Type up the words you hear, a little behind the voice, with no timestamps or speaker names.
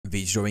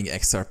Withdrawing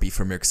XRP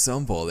from your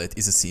Xumm wallet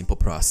is a simple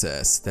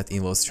process that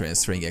involves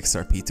transferring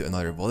XRP to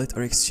another wallet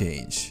or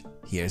exchange.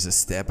 Here's a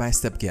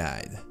step-by-step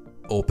guide.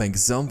 Open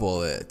Xumm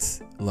Wallet.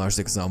 Launch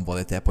the Xumm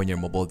Wallet app on your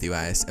mobile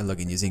device and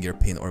log in using your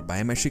PIN or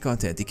biometric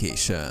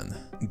authentication.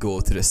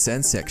 Go to the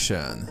Send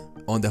section.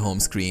 On the home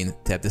screen,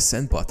 tap the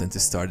Send button to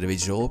start the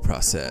withdrawal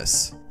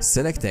process.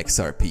 Select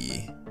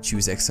XRP.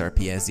 Choose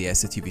XRP as the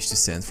asset you wish to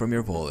send from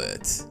your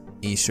wallet.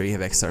 Ensure you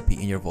have XRP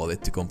in your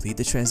wallet to complete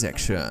the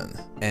transaction.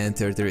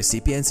 Enter the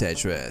recipient's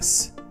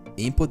address.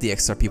 Input the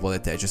XRP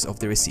wallet address of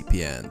the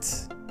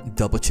recipient.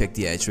 Double-check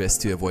the address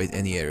to avoid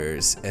any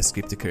errors, as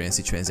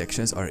cryptocurrency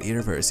transactions are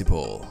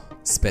irreversible.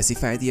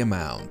 Specify the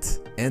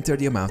amount. Enter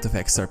the amount of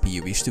XRP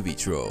you wish to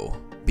withdraw.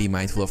 Be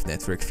mindful of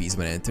network fees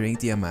when entering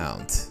the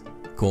amount.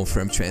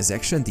 Confirm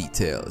transaction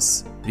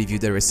details. Review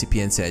the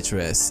recipient's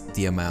address,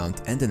 the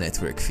amount, and the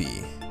network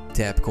fee.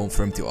 Tap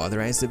Confirm to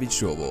authorize the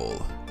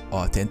withdrawal.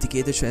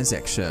 Authenticate the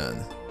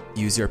transaction.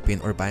 Use your PIN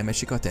or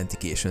biometric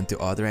authentication to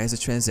authorize the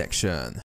transaction.